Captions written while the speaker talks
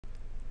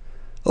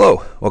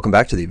Hello, welcome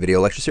back to the video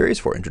lecture series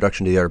for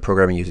Introduction to the Art of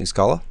Programming Using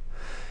Scala.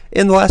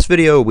 In the last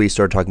video, we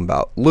started talking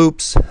about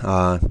loops.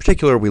 In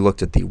particular, we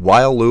looked at the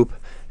while loop,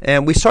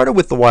 and we started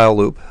with the while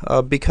loop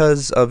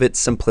because of its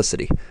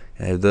simplicity.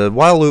 The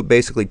while loop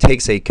basically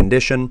takes a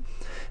condition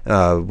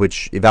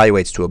which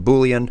evaluates to a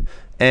Boolean,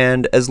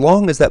 and as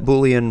long as that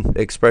Boolean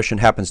expression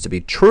happens to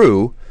be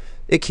true,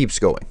 it keeps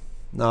going.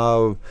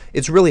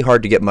 It's really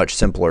hard to get much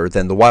simpler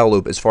than the while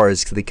loop as far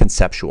as the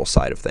conceptual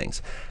side of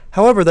things.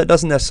 However, that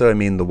doesn't necessarily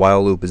mean the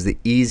while loop is the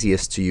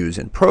easiest to use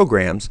in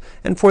programs,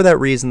 and for that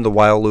reason the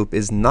while loop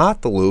is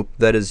not the loop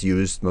that is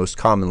used most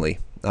commonly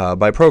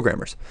by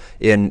programmers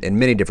in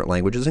many different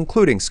languages,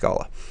 including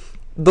Scala.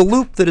 The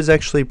loop that is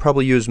actually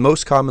probably used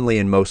most commonly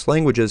in most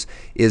languages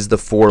is the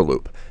for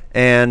loop.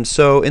 And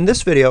so in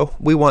this video,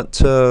 we want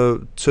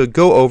to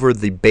go over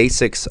the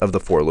basics of the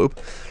for loop.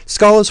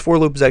 Scala's for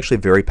loop is actually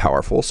very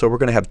powerful, so we're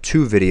going to have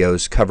two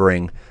videos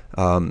covering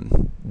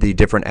the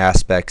different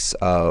aspects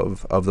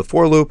of the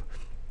for loop.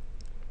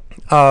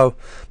 But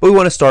we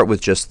want to start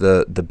with just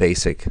the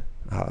basic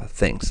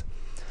things.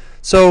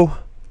 So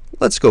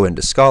let's go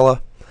into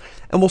Scala,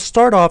 and we'll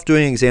start off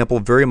doing an example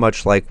very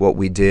much like what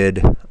we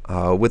did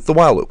with the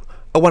while loop.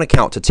 I want to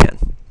count to 10.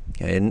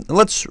 Okay, and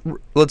let's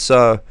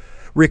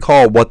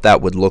recall what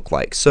that would look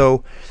like.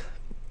 So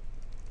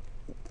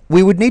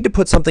we would need to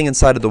put something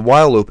inside of the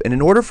while loop, and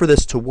in order for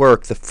this to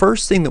work, the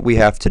first thing that we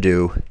have to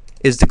do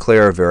is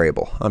declare a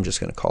variable. I'm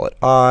just going to call it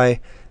I,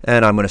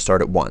 and I'm going to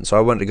start at 1. So I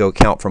want to go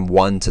count from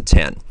 1 to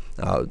 10.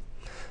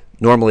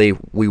 Normally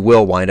we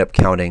will wind up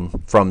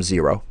counting from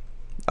 0,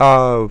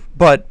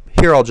 but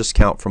here I'll just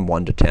count from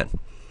 1 to 10.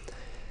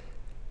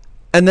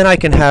 And then I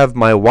can have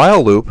my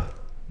while loop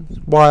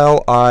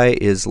while I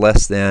is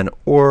less than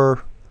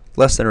or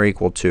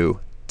equal to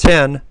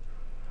 10.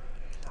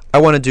 I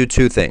want to do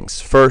two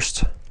things.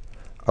 First,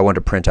 I want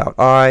to print out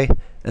I,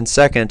 and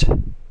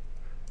second,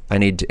 I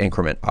need to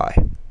increment I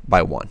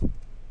by 1.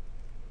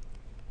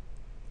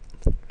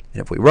 And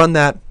if we run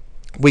that,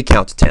 we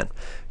count to 10.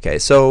 Okay,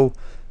 so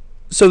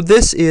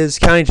this is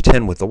counting to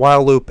 10 with the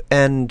while loop,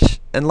 and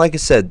like I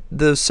said,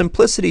 the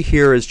simplicity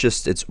here is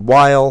just it's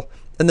while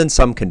and then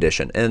some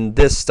condition, and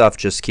this stuff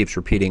just keeps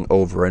repeating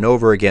over and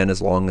over again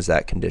as long as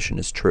that condition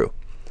is true.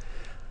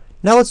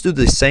 Now let's do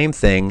the same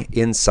thing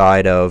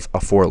inside of a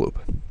for loop.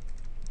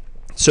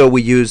 So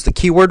we use the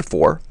keyword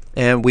for,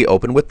 and we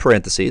open with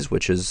parentheses,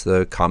 which is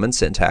the common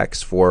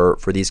syntax for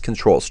these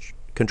control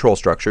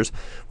structures,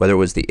 whether it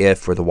was the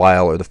if or the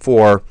while or the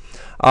for,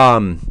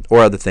 or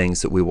other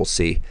things that we will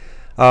see.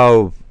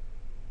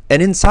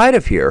 And inside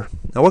of here,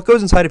 now what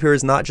goes inside of here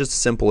is not just a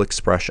simple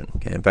expression.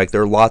 Okay? In fact,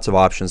 there are lots of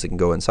options that can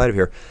go inside of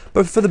here.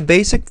 But for the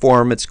basic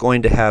form, it's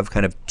going to have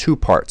kind of two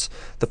parts.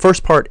 The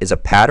first part is a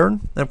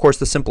pattern. And of course,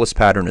 the simplest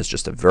pattern is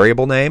just a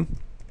variable name,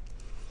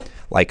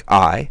 like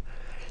I.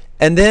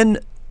 And then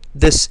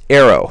this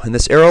arrow, and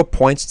this arrow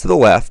points to the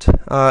left,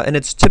 and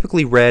it's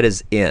typically read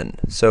as in.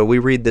 So we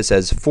read this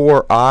as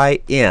for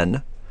I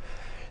in.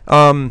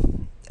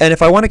 And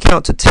if I want to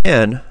count to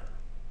 10,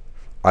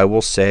 I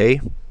will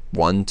say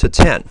 1 to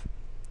 10.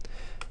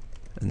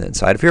 And then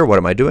inside of here, what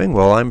am I doing?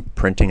 Well, I'm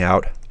printing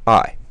out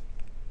I.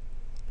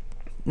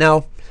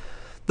 Now,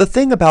 the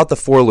thing about the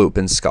for loop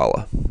in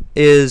Scala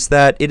is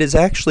that it is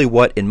actually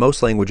what in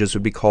most languages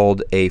would be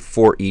called a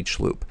for each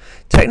loop.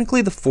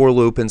 Technically, the for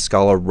loop in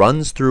Scala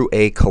runs through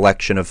a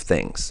collection of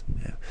things.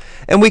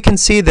 And we can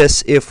see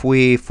this if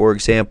we, for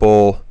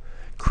example,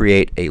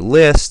 create a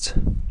list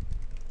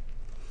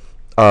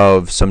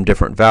of some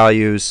different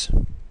values.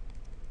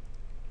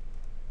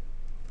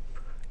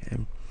 Okay.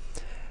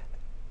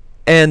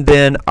 And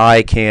then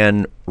I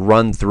can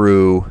run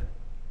through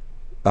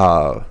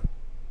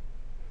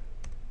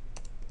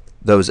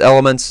those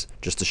elements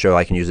just to show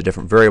I can use a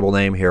different variable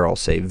name. Here I'll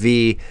say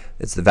v.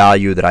 It's the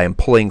value that I am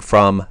pulling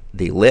from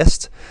the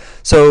list.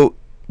 So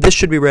this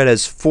should be read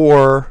as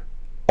for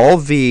all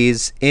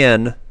v's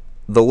in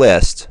the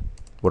list.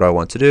 What do I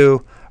want to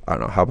do? I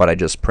don't know, how about I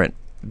just print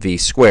v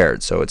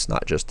squared, so it's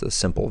not just a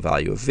simple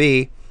value of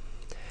v.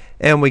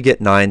 And we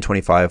get 9,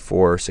 25,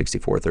 4,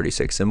 64,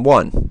 36, and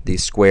 1.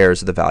 These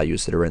squares are the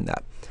values that are in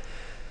that.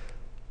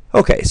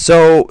 Okay,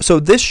 so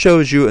this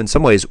shows you in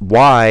some ways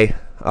why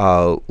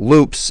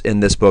loops in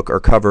this book are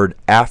covered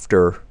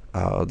after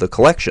the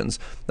collections.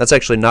 That's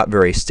actually not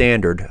very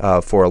standard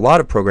for a lot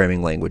of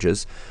programming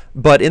languages,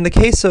 but in the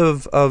case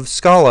of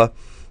Scala,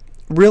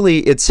 really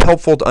it's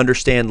helpful to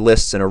understand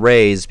lists and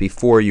arrays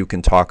before you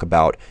can talk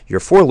about your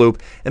for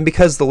loop, and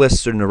because the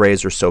lists and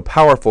arrays are so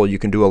powerful, you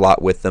can do a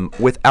lot with them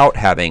without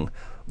having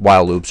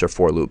while loops or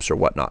for loops or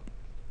whatnot.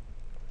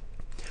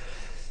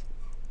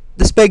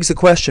 This begs the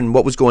question,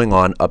 what was going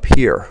on up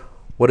here?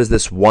 What does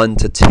this 1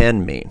 to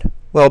 10 mean?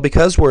 Well,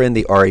 because we're in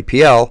the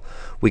REPL,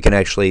 we can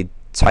actually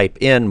type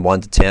in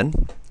 1 to 10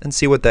 and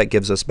see what that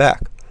gives us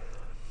back.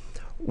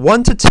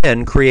 1 to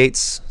 10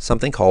 creates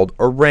something called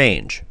a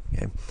range.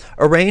 Okay?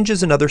 A range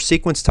is another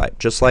sequence type,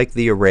 just like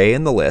the array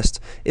and the list.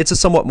 It's a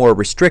somewhat more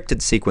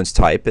restricted sequence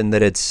type in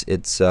that it's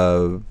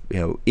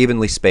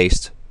evenly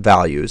spaced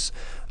values.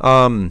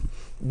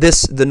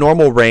 The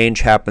normal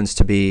range happens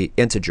to be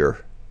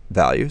integer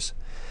values.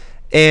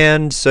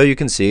 And so you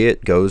can see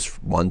it goes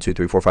 1, 2,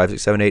 3, 4, 5,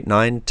 6, 7, 8,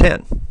 9,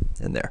 10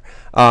 in there.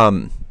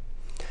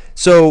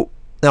 So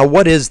now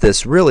what is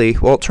this really?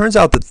 Well, it turns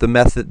out that the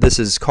method, this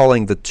is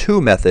calling the to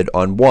method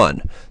on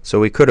 1. So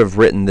we could have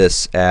written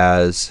this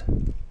as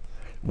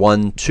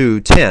 1,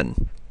 2,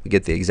 10. We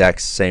get the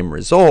exact same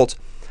result.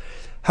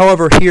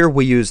 However, here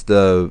we use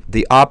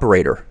the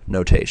operator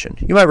notation.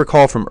 You might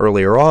recall from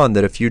earlier on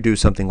that if you do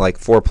something like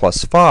 4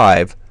 plus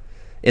 5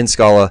 in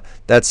Scala,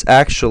 that's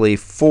actually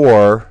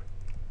 4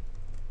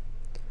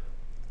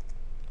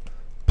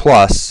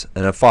 plus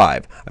and a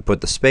 5. I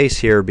put the space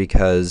here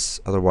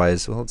because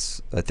otherwise, well,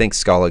 I think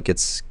Scala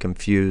gets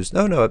confused.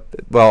 No,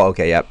 well,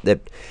 okay, yeah,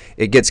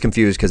 it gets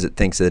confused because it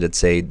thinks that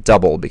it's a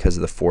double because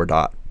of the 4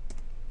 dot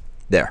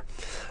there.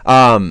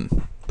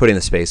 Putting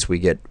the space, we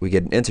get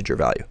an integer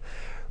value.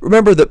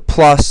 Remember that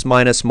plus,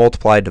 minus,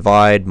 multiply,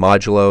 divide,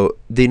 modulo,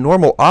 the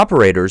normal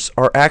operators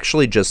are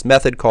actually just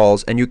method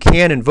calls, and you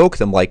can invoke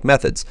them like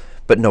methods,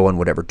 but no one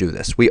would ever do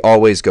this. We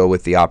always go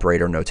with the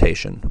operator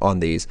notation on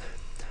these.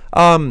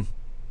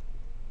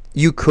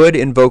 You could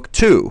invoke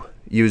to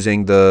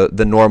using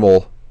the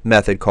normal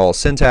method call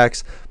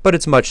syntax, but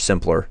it's much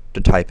simpler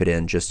to type it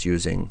in just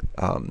using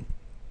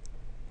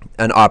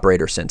an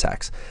operator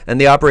syntax.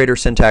 And the operator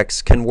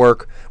syntax can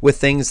work with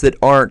things that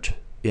aren't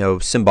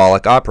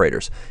symbolic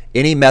operators.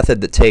 Any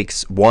method that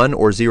takes 1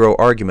 or 0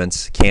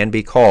 arguments can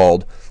be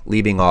called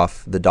leaving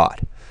off the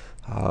dot.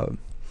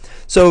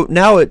 So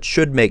now it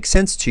should make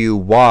sense to you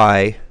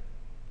why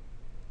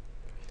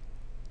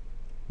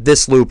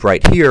this loop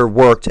right here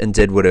worked and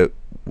did what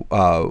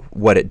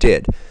it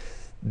did.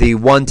 The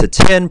 1 to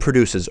 10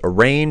 produces a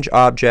range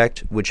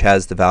object which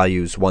has the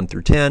values 1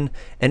 through 10,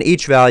 and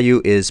each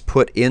value is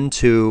put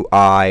into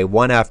I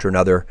one after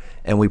another,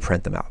 and we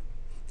print them out.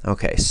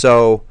 Okay,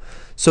 so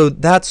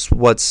that's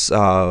what's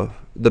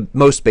the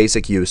most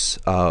basic use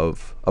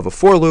of a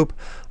for loop.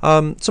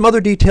 Some other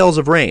details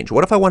of range.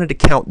 What if I wanted to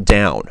count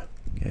down?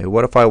 Okay,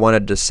 what if I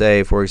wanted to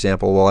say, for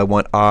example, well, I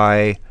want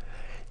I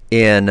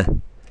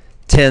in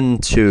 10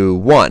 to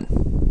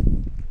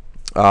 1.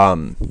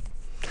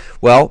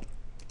 Well,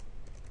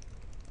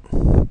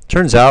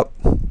 turns out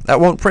that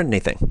won't print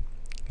anything,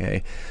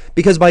 okay?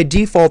 Because by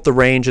default the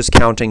range is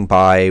counting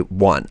by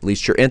 1. At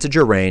least your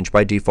integer range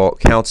by default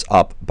counts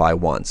up by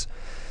 1s.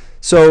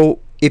 So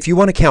if you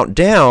want to count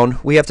down,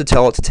 we have to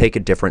tell it to take a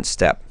different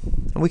step.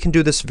 And we can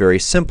do this very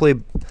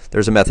simply.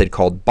 There's a method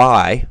called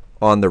by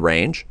on the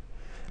range.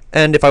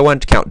 And if I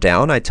wanted to count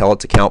down, I tell it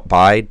to count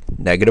by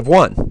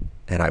 -1.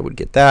 And I would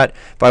get that.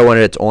 If I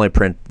wanted it to only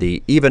print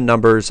the even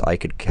numbers, I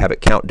could have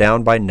it count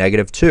down by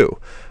 -2.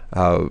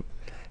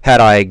 Had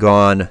I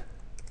gone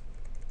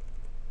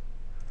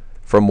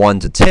from 1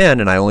 to 10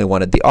 and I only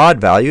wanted the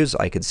odd values,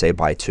 I could say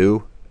by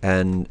 2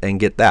 and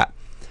get that.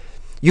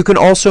 You can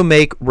also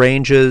make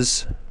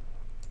ranges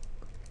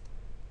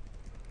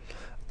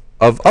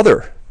of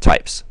other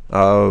types.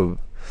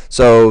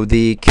 So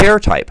the char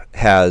type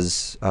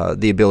has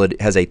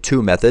has a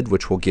to method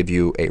which will give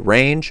you a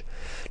range.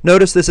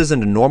 Notice this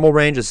isn't a normal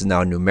range, this is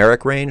now a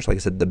numeric range. Like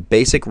I said, the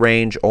basic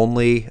range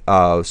only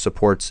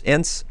supports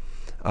ints.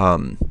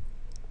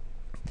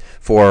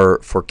 For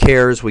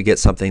chars, we get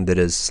something that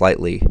is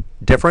slightly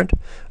different.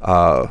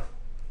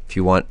 If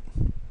you want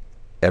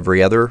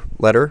every other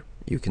letter,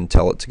 you can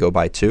tell it to go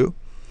by 2.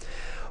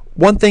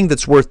 One thing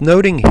that's worth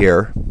noting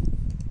here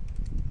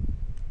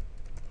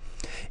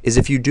is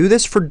if you do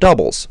this for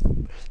doubles,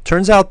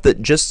 turns out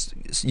that just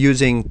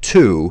using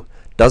 2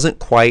 doesn't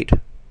quite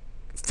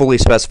fully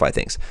specify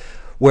things.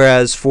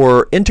 Whereas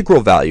for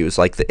integral values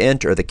like the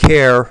int or the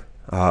char,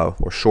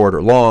 or short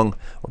or long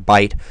or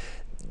byte,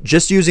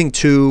 just using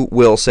 2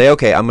 will say,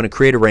 okay, I'm going to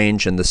create a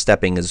range and the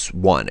stepping is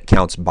 1. It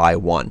counts by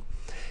 1.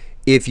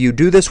 If you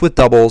do this with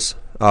doubles,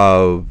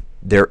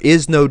 there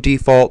is no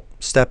default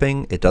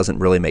stepping. It doesn't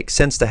really make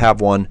sense to have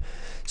one.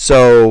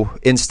 So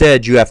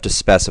instead, you have to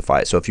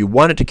specify. So if you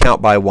wanted to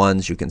count by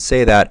 1s, you can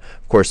say that.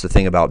 Of course, the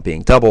thing about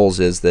being doubles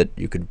is that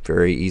you could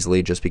very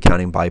easily just be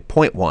counting by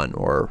 0.1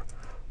 or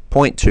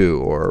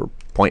 0.2 or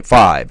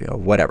 0.5,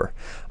 whatever.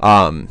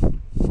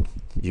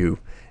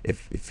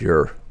 If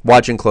you're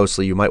watching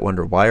closely, you might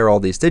wonder, why are all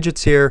these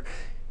digits here?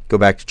 Go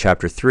back to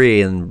chapter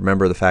 3 and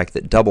remember the fact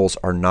that doubles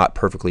are not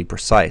perfectly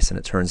precise, and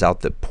it turns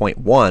out that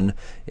 0.1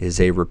 is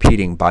a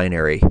repeating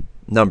binary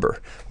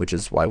number, which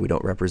is why we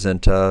don't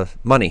represent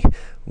money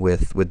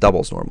with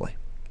doubles normally.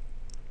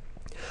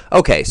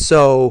 Okay,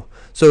 so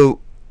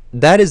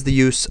that is the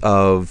use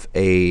of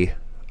a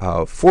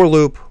for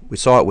loop. We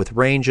saw it with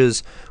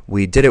ranges.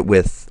 We did it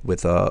with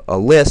a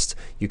list.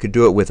 You could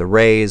do it with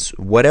arrays.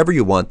 Whatever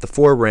you want. The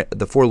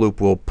for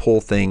loop will pull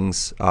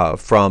things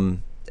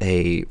from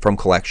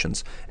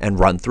collections and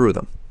run through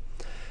them.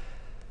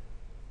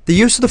 The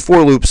use of the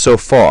for loop so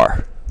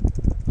far.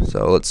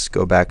 So let's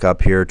go back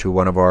up here to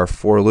one of our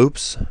for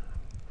loops.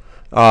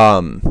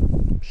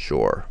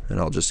 Sure, and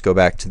I'll just go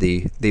back to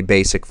the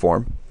basic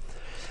form.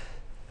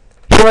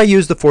 Here I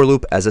use the for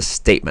loop as a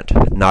statement,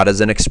 not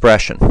as an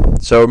expression.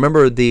 So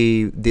remember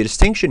the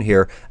distinction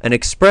here, an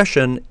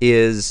expression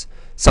is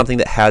something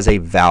that has a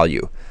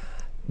value.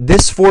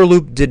 This for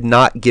loop did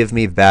not give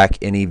me back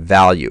any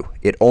value.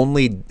 It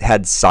only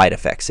had side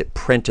effects. It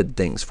printed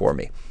things for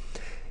me.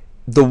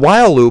 The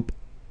while loop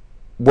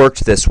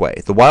worked this way.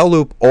 The while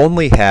loop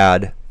only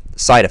had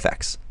side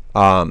effects.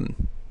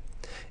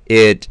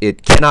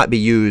 It cannot be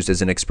used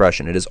as an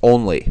expression. It is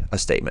only a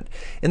statement.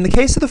 In the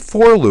case of the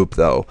for loop,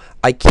 though,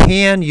 I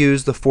can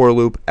use the for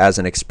loop as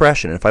an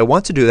expression. And if I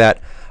want to do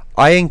that,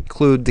 I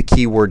include the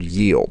keyword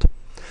yield.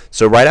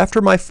 So right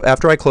after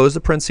I close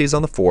the parentheses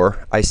on the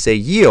for, I say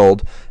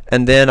yield,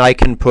 and then I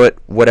can put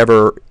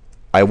whatever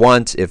I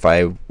want. If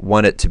I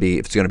want it to be,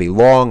 if it's going to be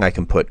long, I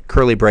can put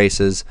curly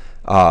braces,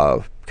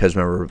 because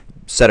remember,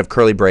 set of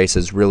curly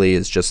braces really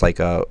is just like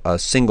a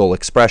single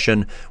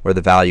expression where the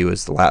value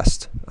is the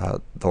last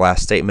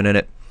statement in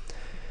it.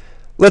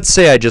 Let's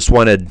say I just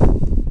wanted,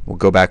 we'll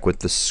go back with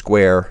the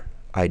square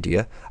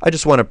idea. I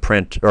just want to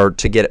print, or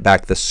to get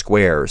back the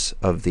squares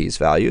of these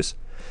values.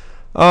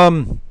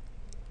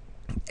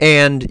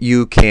 And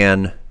you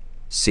can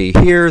see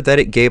here that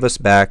it gave us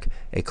back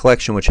a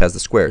collection which has the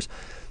squares.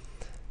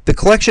 The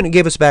collection it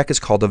gave us back is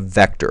called a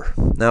vector.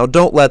 Now,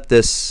 don't let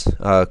this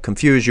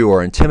confuse you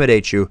or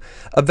intimidate you.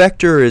 A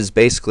vector is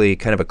basically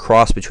kind of a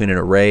cross between an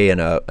array and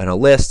a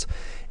list.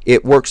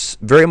 It works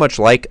very much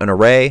like an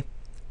array,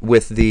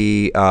 with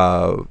the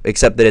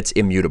except that it's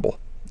immutable.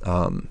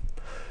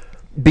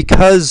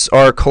 Because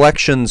our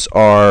collections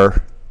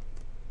are,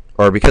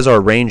 or because our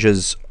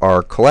ranges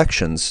are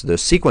collections, the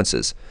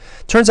sequences,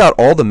 turns out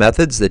all the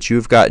methods that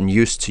you've gotten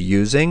used to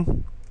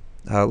using,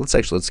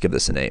 let's give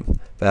this a name.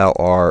 Val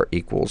r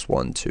equals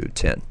 1 to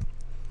 10.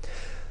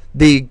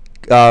 The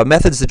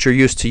methods that you're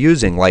used to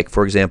using, like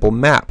for example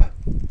map.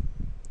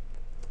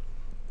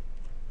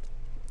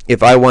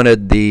 If I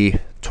wanted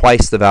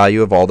twice the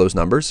value of all those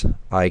numbers,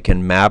 I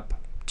can map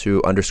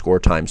to underscore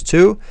times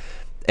 2,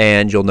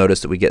 and you'll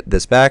notice that we get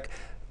this back.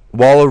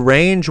 While a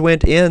range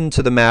went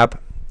into the map,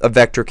 a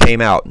vector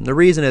came out. And the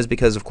reason is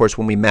because, of course,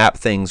 when we map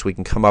things, we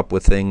can come up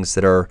with things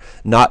that are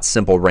not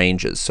simple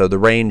ranges. So the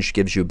range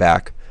gives you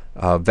back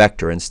a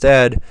vector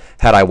instead.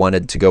 Had I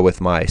wanted to go with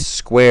my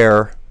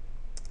square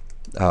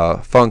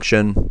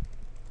function,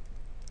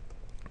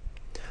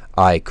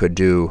 I could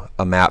do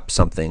a map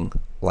something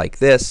like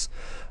this.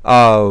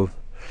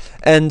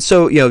 And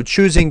so,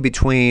 choosing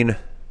between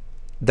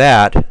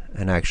that,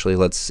 and actually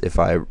if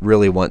I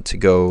really want to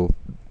go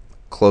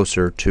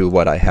closer to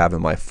what I have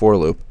in my for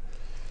loop,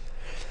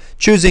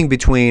 choosing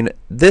between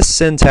this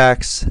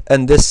syntax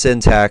and this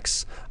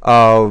syntax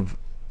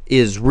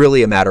is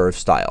really a matter of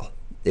style.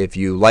 If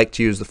you like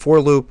to use the for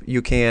loop,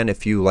 you can.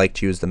 If you like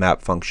to use the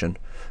map function,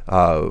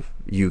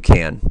 you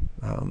can.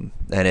 And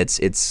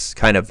it's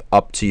kind of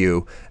up to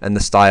you and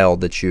the style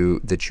that you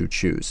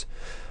choose.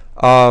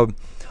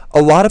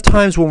 A lot of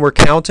times when we're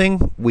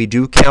counting, we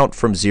do count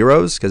from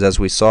zeros, because as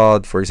we saw,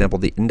 for example,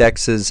 the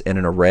indexes in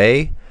an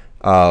array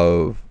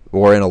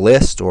or in a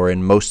list or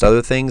in most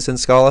other things in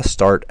Scala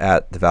start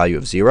at the value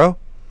of 0.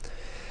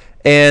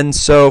 And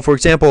so, for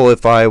example,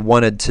 if I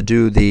wanted to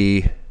do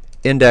the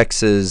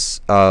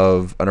indexes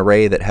of an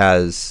array that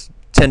has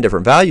 10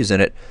 different values in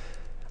it,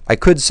 I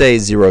could say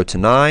 0 to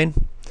 9.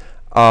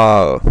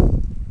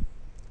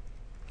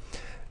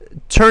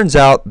 Turns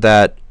out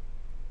that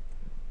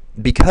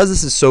because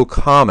this is so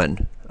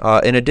common,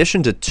 in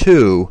addition to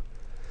 2,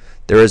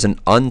 there is an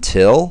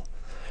until.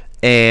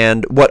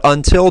 And what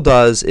until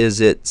does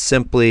is it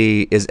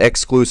simply is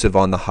exclusive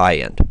on the high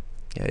end.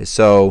 Okay,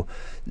 so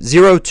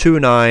 0 to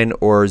 9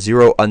 or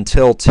 0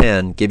 until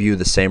 10 give you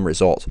the same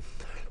result.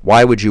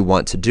 Why would you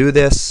want to do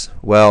this?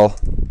 Well,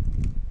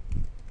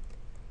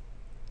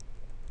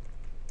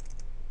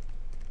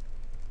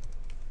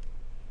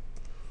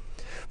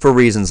 for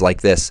reasons like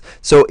this.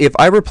 So if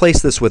I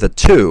replace this with a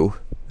 2,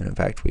 and in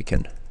fact we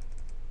can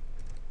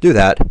do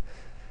that,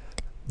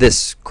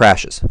 this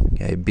crashes,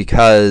 okay,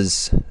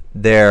 because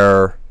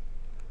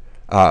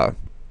I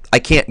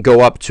can't go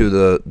up to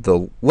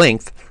the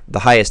length. The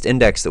highest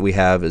index that we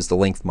have is the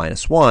length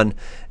 -1,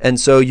 and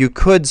so you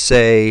could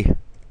say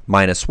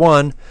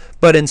 -1,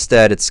 but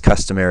instead it's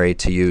customary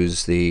to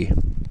use the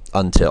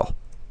until,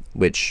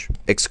 which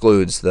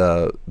excludes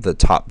the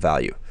top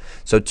value.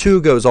 So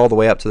 2 goes all the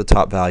way up to the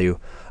top value,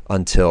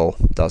 until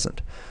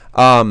doesn't.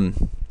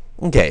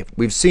 Okay,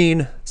 we've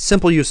seen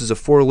simple uses of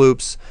for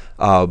loops,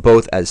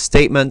 both as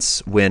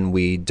statements when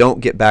we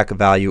don't get back a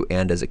value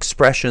and as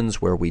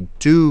expressions where we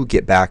do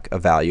get back a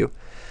value.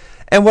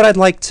 And what I'd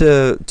like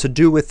to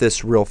do with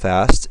this real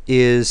fast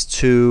is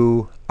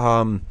to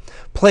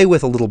play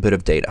with a little bit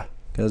of data,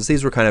 because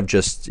these were kind of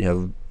just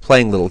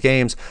playing little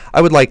games.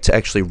 I would like to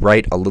actually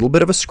write a little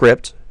bit of a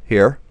script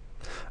here.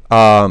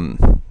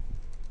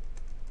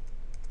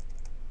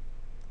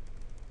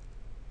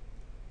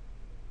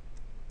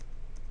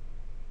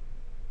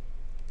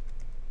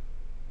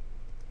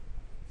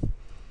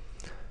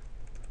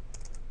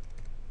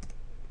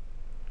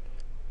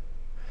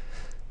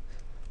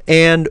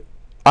 And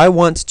I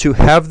want to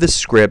have this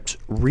script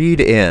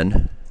read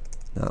in,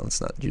 no, let's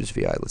not use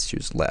VI, let's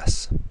use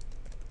less.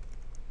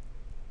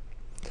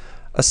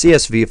 a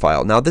CSV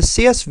file. Now this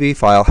CSV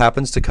file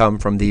happens to come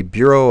from the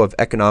Bureau of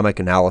Economic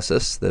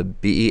Analysis, the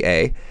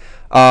BEA.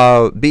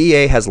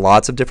 BEA has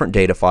lots of different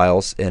data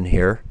files in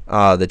here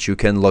that you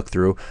can look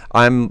through.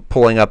 I'm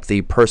pulling up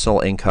the personal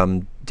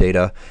income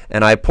data,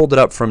 and I pulled it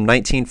up from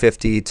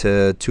 1950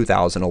 to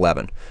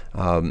 2011.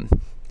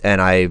 And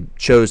I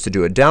chose to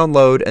do a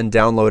download and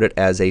download it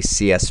as a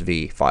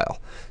CSV file.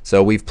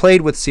 So we've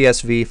played with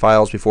CSV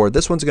files before.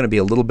 This one's going to be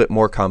a little bit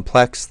more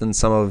complex than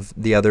some of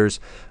the others,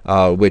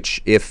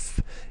 which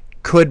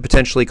could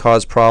potentially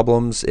cause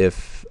problems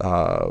if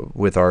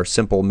with our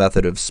simple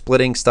method of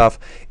splitting stuff.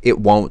 It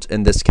won't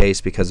in this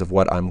case because of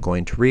what I'm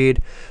going to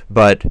read.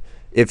 But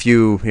if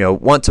you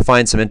want to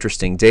find some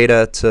interesting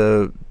data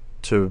to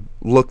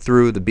look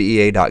through, the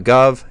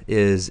BEA.gov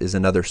is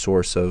another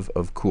source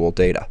of cool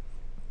data.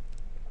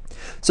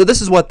 So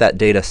this is what that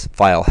data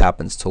file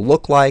happens to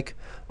look like.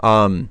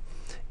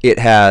 It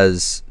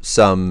has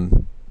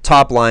some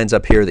top lines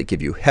up here that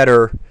give you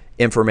header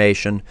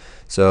information.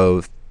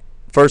 So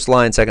first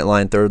line, second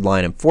line, third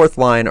line, and fourth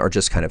line are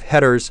just kind of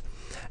headers,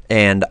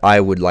 and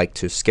I would like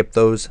to skip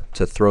those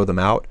to throw them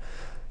out.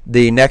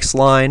 The next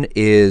line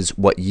is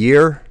what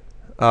year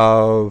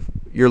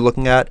you're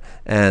looking at,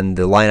 and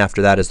the line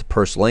after that is the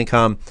personal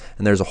income,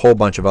 and there's a whole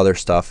bunch of other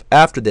stuff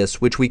after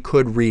this which we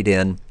could read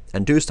in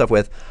and do stuff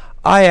with.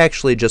 I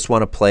actually just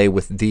want to play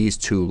with these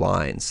two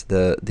lines,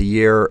 the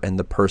year and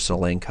the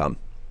personal income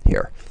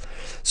here.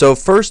 So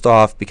first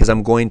off, because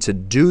I'm going to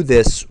do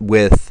this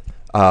with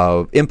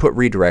input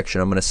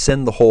redirection, I'm going to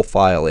send the whole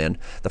file in.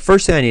 The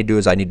first thing I need to do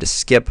is I need to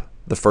skip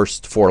the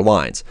first 4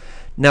 lines.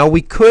 Now we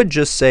could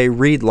just say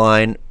read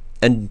line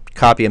and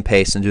copy and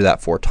paste and do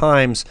that 4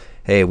 times.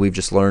 Hey, we've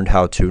just learned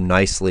how to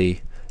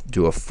nicely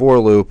do a for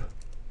loop.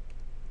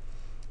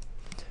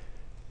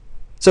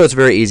 So it's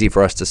very easy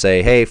for us to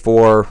say, hey,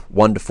 for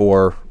 1 to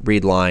 4,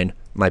 read line.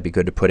 Might be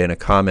good to put in a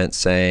comment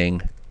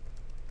saying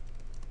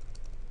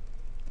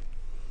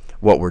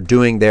what we're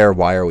doing there,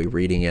 why are we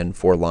reading in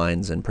 4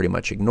 lines and pretty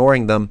much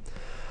ignoring them.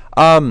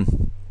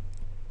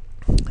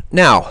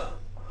 Now,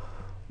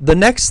 the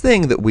next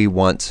thing that we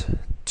want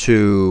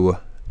to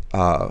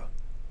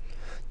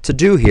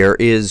do here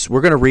is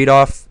we're going to read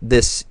off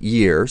this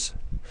years.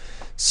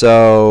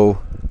 So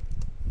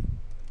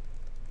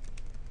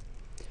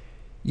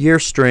year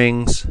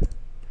strings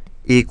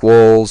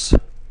equals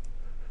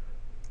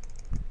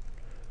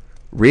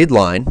read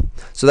line.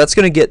 So that's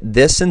going to get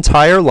this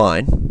entire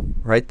line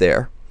right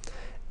there.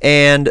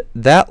 And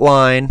that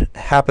line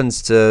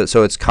happens to,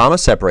 so it's comma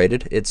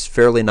separated. It's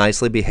fairly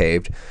nicely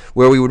behaved.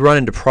 Where we would run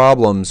into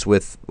problems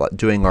with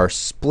doing our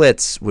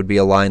splits would be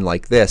a line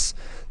like this.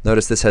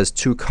 Notice this has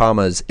 2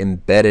 commas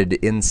embedded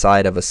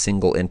inside of a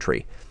single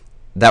entry.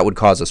 That would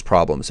cause us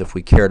problems if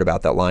we cared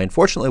about that line.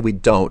 Fortunately, we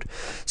don't.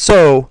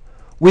 So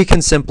we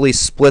can simply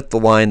split the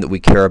line that we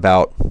care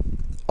about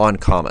on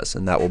commas,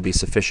 and that will be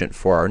sufficient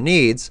for our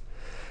needs.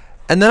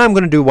 And then I'm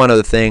going to do one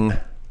other thing.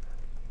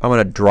 I'm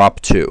going to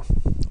drop 2.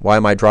 Why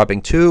am I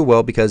dropping 2?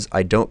 Well, because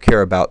I don't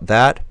care about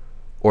that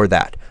or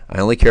that. I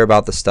only care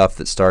about the stuff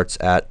that starts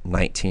at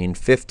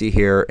 1950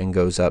 here and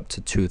goes up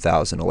to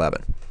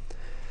 2011.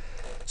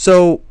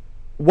 So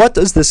what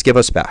does this give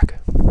us back?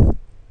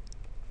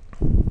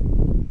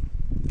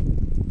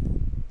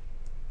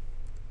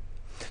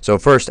 So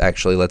first,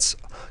 actually, let's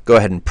go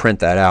ahead and print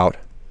that out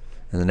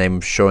in the name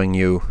of showing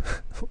you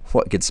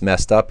what gets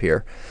messed up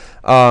here.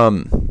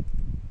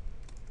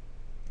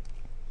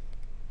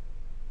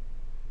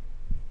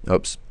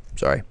 Oops,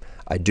 sorry.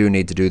 I do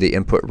need to do the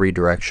input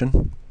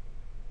redirection.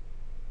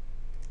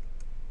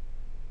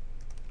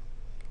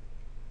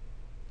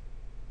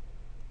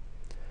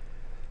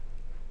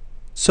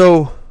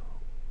 So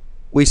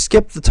we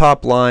skip the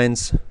top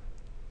lines,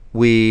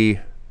 we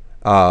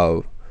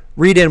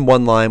read in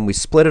 1 line, we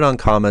split it on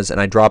commas, and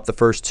I drop the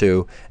first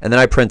 2, and then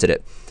I printed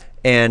it.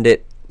 And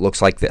it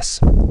looks like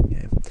this.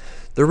 Okay.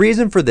 The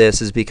reason for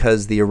this is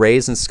because the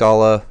arrays in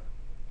Scala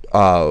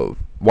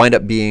wind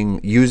up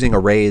using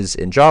arrays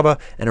in Java,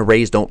 and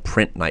arrays don't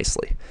print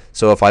nicely.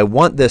 So if I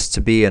want this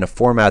to be in a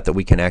format that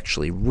we can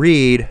actually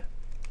read,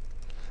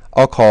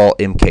 I'll call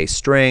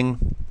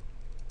mkstring,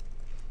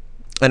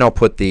 and I'll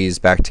put these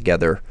back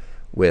together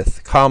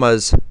with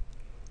commas.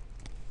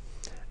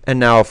 And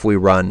now if we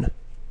run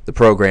the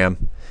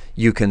program,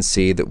 you can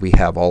see that we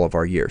have all of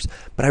our years.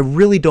 But I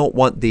really don't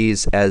want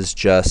these as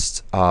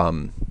just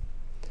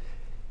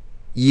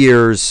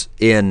years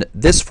in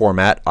this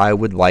format. I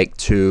would like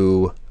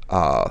to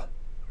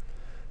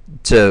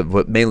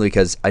mainly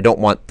because I don't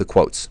want the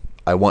quotes.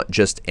 I want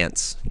just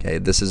ints. Okay,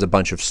 this is a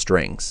bunch of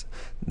strings.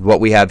 What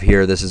we have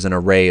here, this is an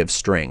array of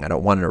string. I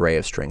don't want an array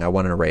of string. I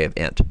want an array of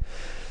int.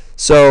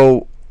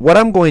 So what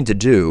I'm going to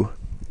do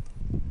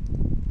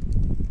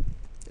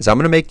is I'm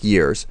going to make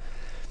years.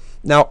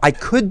 Now I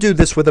could do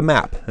this with a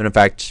map, and in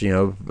fact,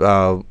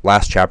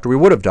 last chapter we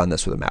would have done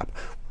this with a map.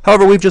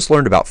 However, we've just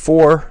learned about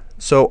for,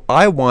 so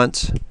I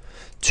want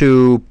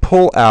to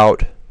pull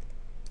out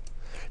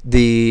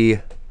the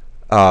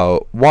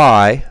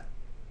y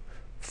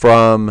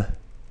from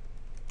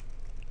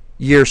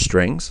year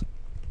strings,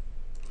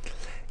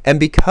 And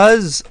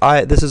because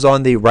this is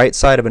on the right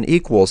side of an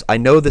equals, I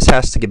know this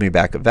has to give me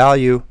back a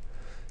value,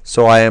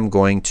 so I am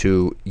going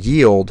to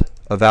yield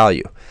a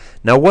value.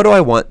 Now what do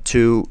I want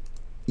to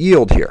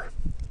yield here?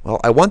 Well,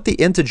 I want the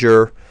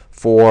integer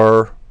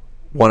for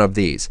one of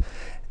these.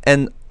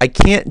 And I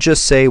can't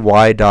just say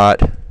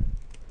toInt,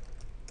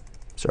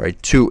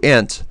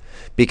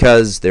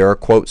 because there are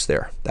quotes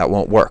there. That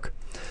won't work.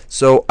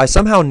 So I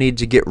somehow need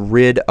to get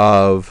rid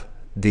of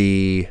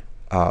the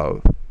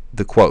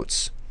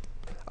quotes.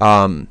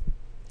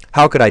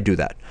 How could I do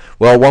that?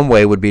 Well, one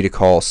way would be to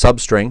call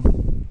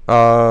substring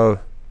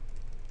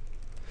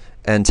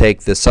and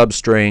take the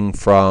substring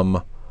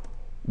from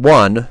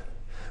 1,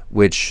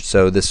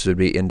 so this would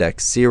be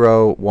index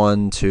 0,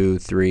 1, 2,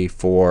 3,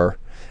 4,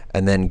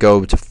 and then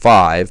go to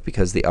 5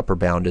 because the upper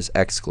bound is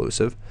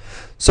exclusive.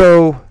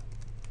 So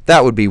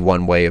that would be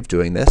one way of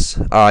doing this.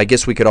 I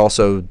guess we could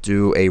also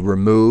do a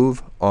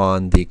remove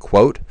on the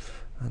quote.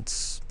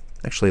 Let's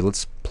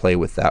play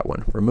with that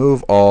one.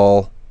 Remove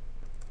all.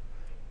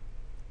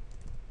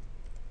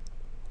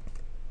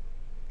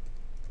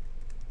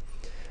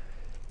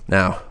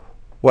 Now,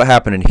 what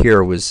happened in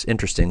here was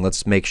interesting.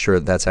 Let's make sure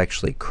that's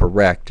actually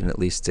correct, and at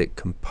least it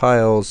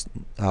compiles.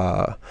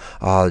 The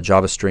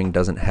Java string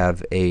doesn't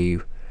have a.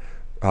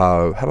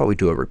 How about we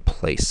do a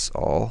replace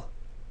all?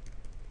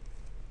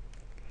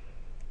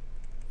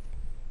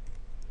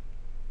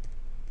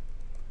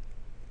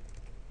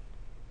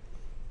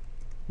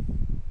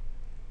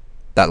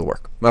 That'll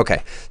work.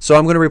 Okay, so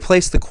I'm going to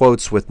replace the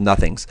quotes with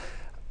nothings.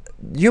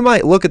 You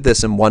might look at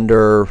this and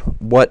wonder,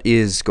 what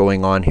is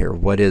going on here?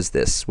 What is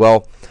this?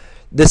 Well,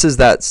 this is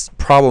that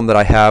problem that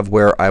I have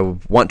where I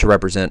want to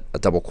represent a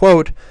double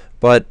quote,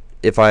 but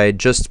if I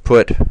just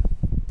put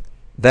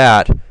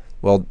that,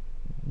 well,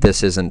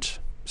 this isn't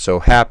so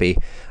happy.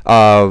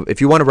 If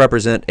you want to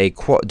represent a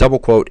double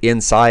quote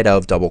inside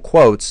of double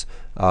quotes,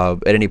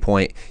 at any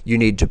point, you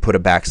need to put a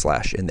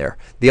backslash in there.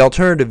 The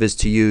alternative is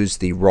to use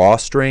the raw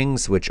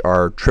strings, which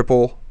are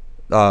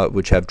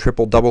which have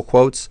triple double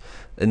quotes.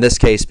 In this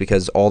case,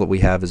 because all that we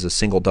have is a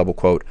single double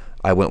quote,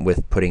 I went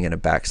with putting in a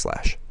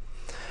backslash.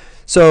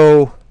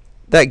 So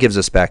that gives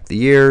us back the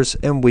years,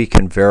 and we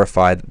can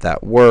verify that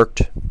that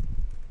worked.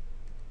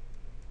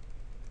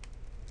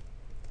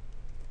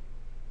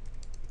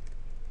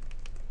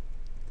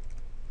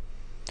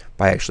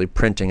 By actually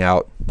printing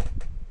out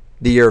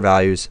the year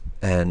values,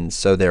 and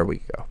so there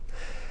we go.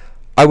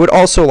 I would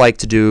also like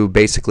to do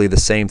basically the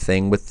same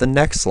thing with the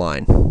next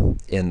line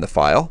in the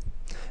file,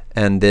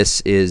 and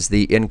this is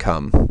the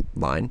income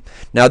line.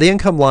 Now the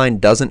income line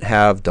doesn't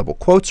have double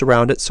quotes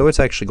around it, so it's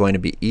actually going to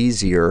be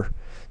easier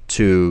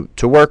to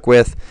work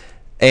with,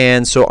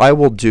 and so I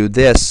will do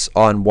this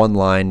on one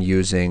line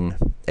using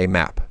a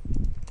map.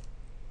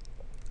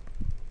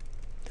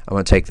 I'm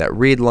going to take that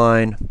read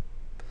line.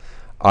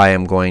 I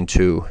am going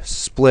to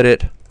split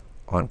it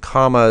on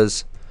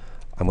commas.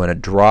 I'm going to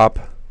drop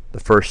the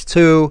first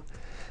two,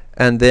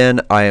 and then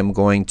I am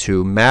going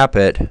to map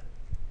it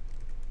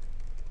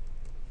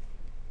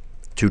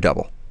to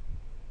double.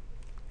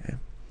 Okay.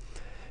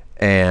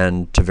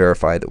 And to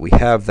verify that we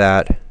have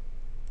that,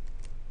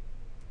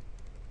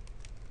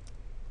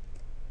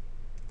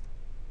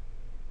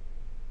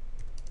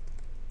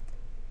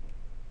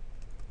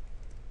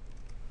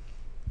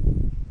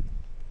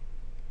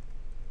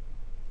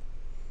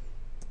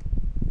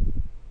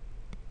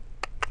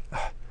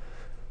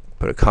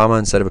 put a comma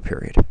instead of a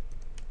period.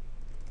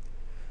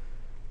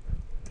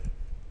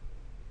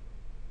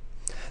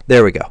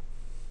 There we go.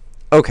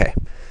 Okay,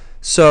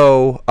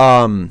 so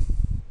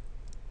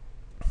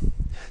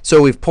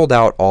so we've pulled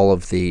out all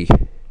of the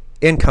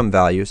income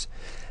values,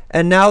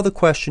 and now the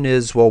question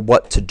is, well,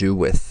 what to do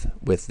with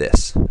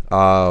this?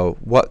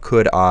 What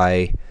could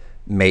I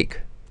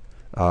make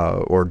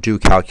or do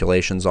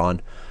calculations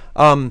on?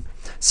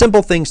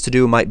 Simple things to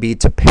do might be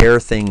to pair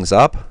things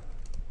up.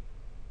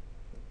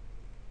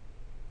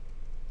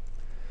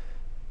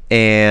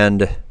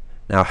 And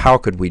now how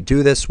could we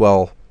do this?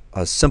 Well,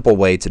 a simple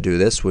way to do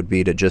this would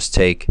be to just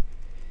take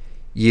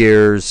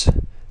years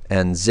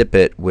and zip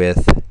it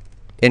with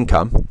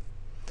income.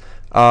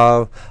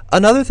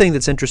 Another thing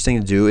that's interesting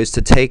to do is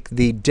to take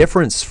the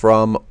difference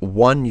from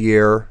one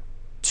year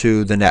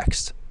to the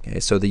next. Okay,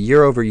 so the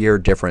year-over-year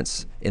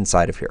difference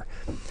inside of here.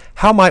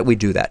 How might we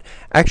do that?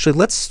 Actually,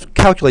 let's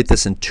calculate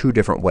this in two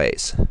different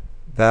ways.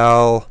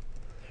 Called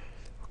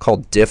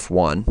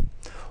diff1.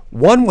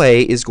 One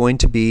way is going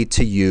to be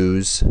to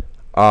use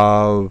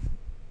a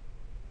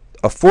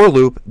for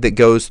loop that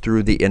goes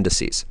through the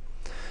indices.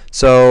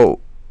 So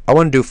I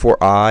want to do for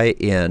I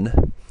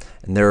in,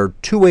 and there are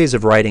two ways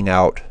of writing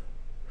out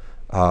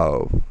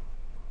okay,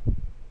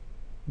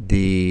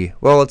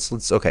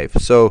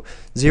 so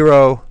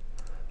 0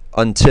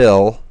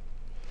 until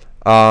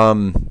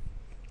how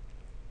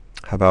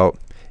about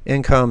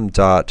income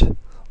dot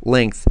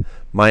length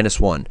minus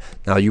 1.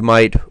 Now you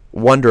might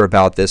wonder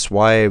about this,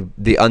 why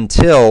the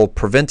until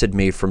prevented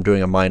me from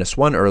doing a minus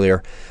 1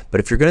 earlier, but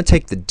if you're going to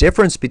take the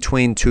difference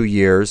between 2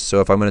 years,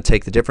 so if I'm going to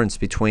take the difference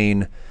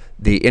between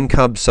the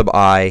income sub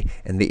I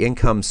and the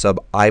income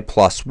sub I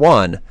plus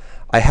 1,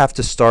 I have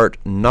to start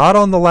not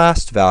on the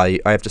last value.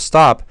 I have to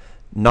stop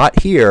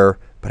not here,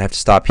 but I have to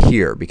stop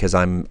here because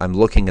I'm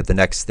looking at the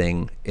next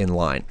thing in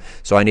line.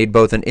 So I need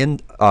both an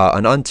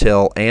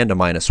until and a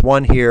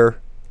 -1 here.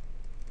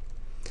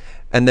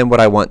 And then what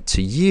I want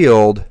to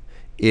yield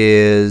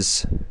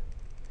is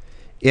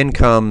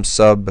income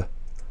sub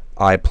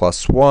I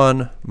plus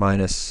 1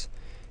 minus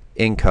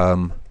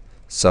income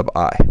sub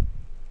I.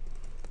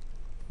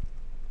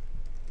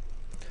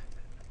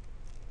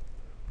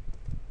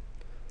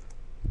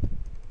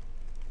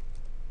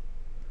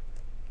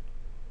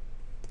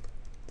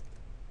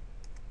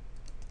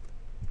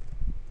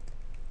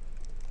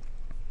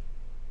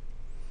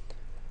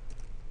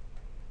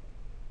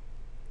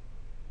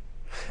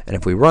 And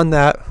if we run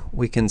that,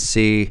 we can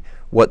see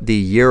what the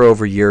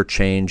year-over-year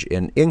change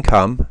in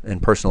income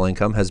and personal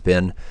income has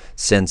been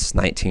since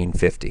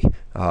 1950.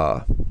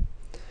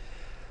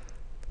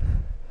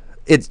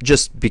 It's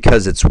just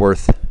because it's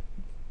worth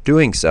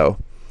doing so.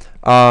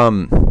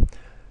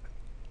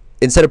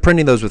 Instead of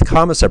printing those with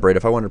comma separate,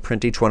 if I wanted to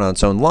print each one on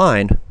its own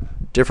line,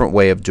 different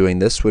way of doing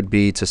this would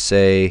be to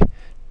say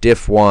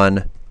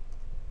diff1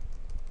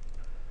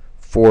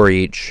 for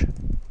each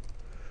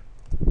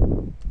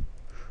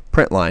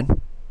print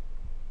line.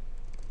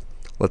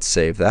 Let's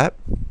save that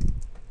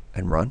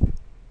and run.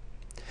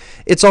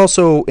 It's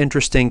also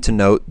interesting to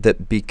note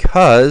that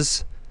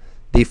because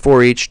the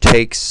for each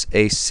takes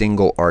a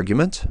single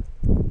argument,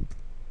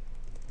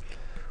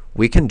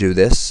 we can do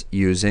this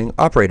using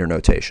operator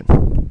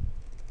notation.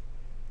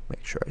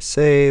 Make sure I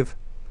save.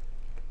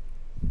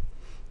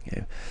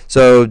 Okay.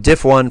 So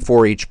diff1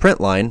 for each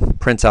print line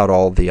prints out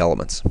all the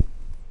elements.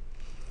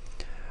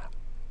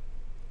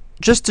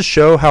 Just to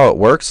show how it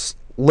works,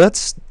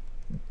 let's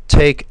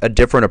take a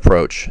different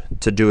approach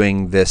to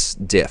doing this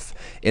diff.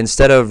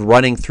 Instead of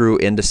running through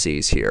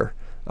indices here,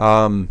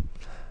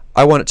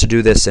 I want it to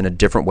do this in a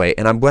different way,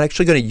 and I'm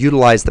actually going to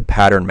utilize the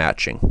pattern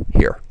matching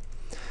here.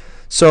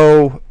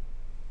 So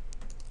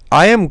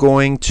I am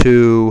going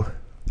to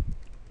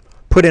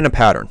put in a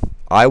pattern.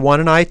 I1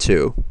 and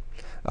I2,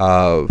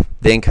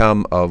 the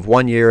income of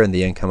one year and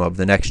the income of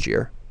the next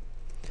year,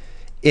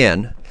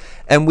 in,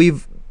 and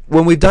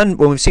when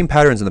we've seen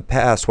patterns in the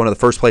past, one of the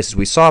first places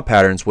we saw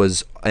patterns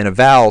was in a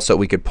val so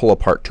we could pull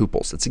apart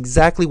tuples. That's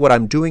exactly what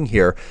I'm doing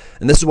here,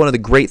 and this is one of the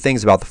great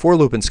things about the for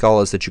loop in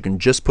Scala is that you can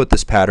just put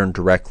this pattern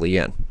directly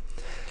in.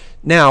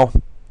 Now,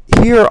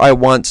 here I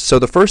want, so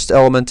the first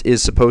element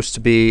is supposed to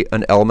be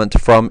an element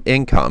from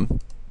income.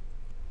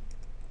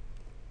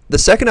 The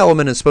second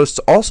element is supposed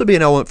to also be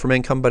an element from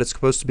income, but it's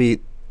supposed to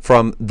be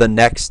from the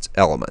next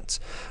element.